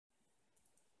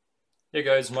Hey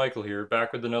guys, Michael here,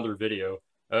 back with another video.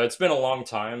 It's been a long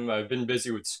time. I've been busy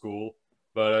with school,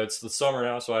 but it's the summer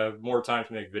now, so I have more time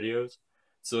to make videos.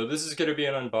 So this is going to be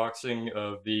an unboxing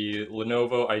of the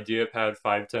Lenovo Ideapad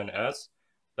 510s.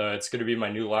 It's going to be my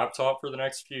new laptop for the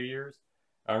next few years.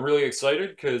 I'm really excited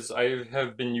because I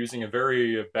have been using a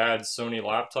very bad Sony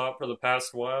laptop for the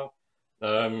past while.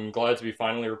 I'm glad to be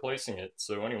finally replacing it.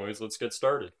 So anyways, let's get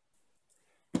started.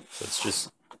 Let's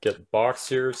just get the box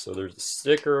here. So there's a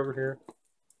sticker over here.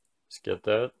 Just get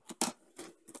that.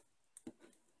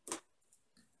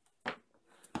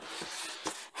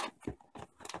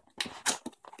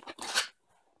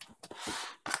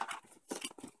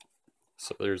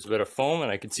 So there's a bit of foam,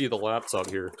 and I can see the laptop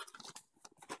here.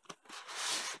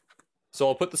 So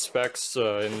I'll put the specs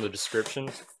in the description.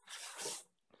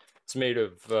 It's made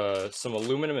of some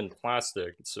aluminum and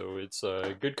plastic, so it's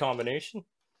a good combination.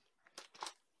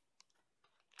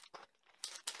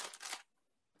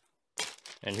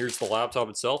 And here's the laptop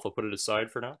itself. I'll put it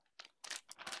aside for now.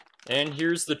 And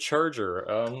here's the charger.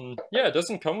 Yeah, it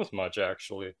doesn't come with much,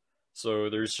 actually. So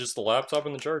there's just the laptop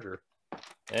and the charger.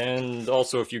 And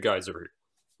also a few guides over here.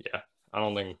 Yeah, I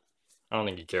don't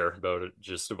think you care about it.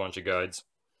 Just a bunch of guides.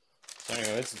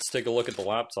 Anyways, let's take a look at the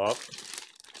laptop.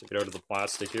 Take it out of the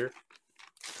plastic here.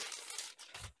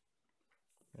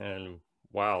 And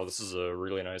wow, this is a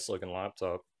really nice looking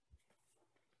laptop.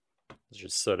 Let's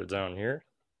just set it down here.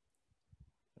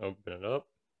 Open it up.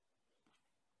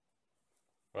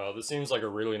 Wow, this seems like a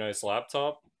really nice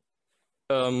laptop.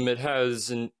 It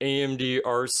has an AMD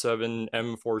R7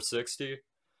 M460.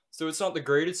 So it's not the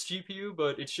greatest GPU,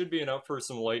 but it should be enough for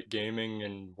some light gaming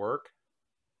and work.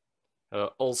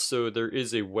 Also, there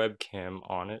is a webcam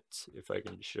on it, if I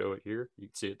can show it here. You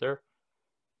can see it there.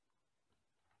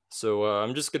 So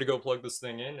I'm just going to go plug this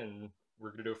thing in, and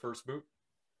we're going to do a first boot.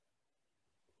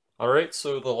 Alright,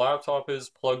 so the laptop is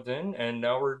plugged in, and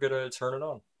now we're going to turn it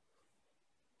on.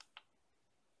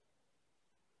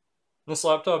 This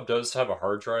laptop does have a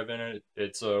hard drive in it.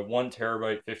 It's a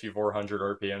 1TB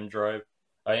 5400 RPM drive.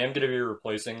 I am going to be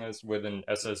replacing this with an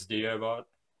SSD I bought.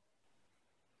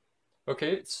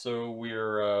 Okay, so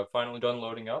we're finally done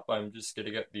loading up. I'm just going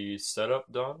to get the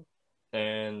setup done,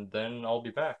 and then I'll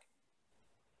be back.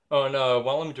 Oh, and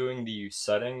while I'm doing the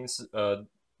settings,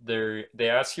 they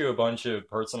ask you a bunch of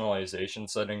personalization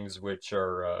settings, which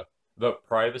are about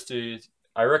privacy.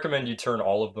 I recommend you turn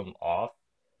all of them off,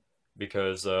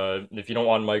 because if you don't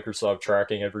want Microsoft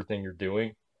tracking everything you're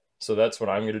doing. So that's what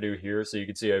I'm going to do here. So you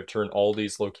can see I've turned all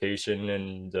these location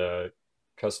and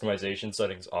customization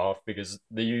settings off, because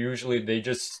they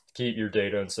just keep your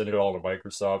data and send it all to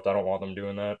Microsoft. I don't want them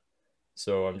doing that.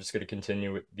 So I'm just going to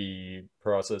continue with the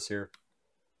process here.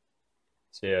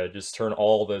 So yeah, just turn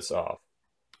all this off.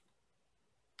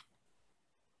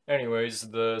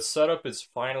 Anyways, the setup is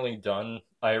finally done.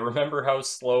 I remember how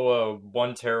slow a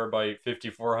 1TB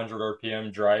 5400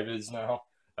 RPM drive is now.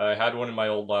 I had one in my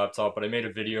old laptop, but I made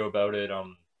a video about it,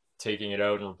 taking it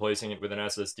out and replacing it with an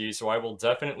SSD, so I will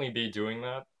definitely be doing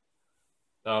that.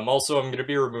 Also, I'm going to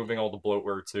be removing all the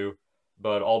bloatware too,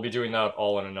 but I'll be doing that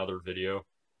all in another video.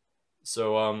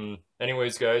 So,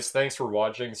 anyways, guys, thanks for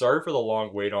watching. Sorry for the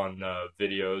long wait on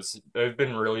videos. I've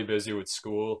been really busy with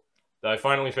school. I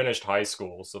finally finished high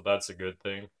school, so that's a good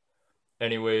thing.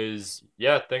 Anyways,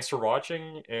 yeah, thanks for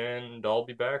watching, and I'll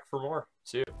be back for more.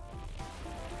 See you.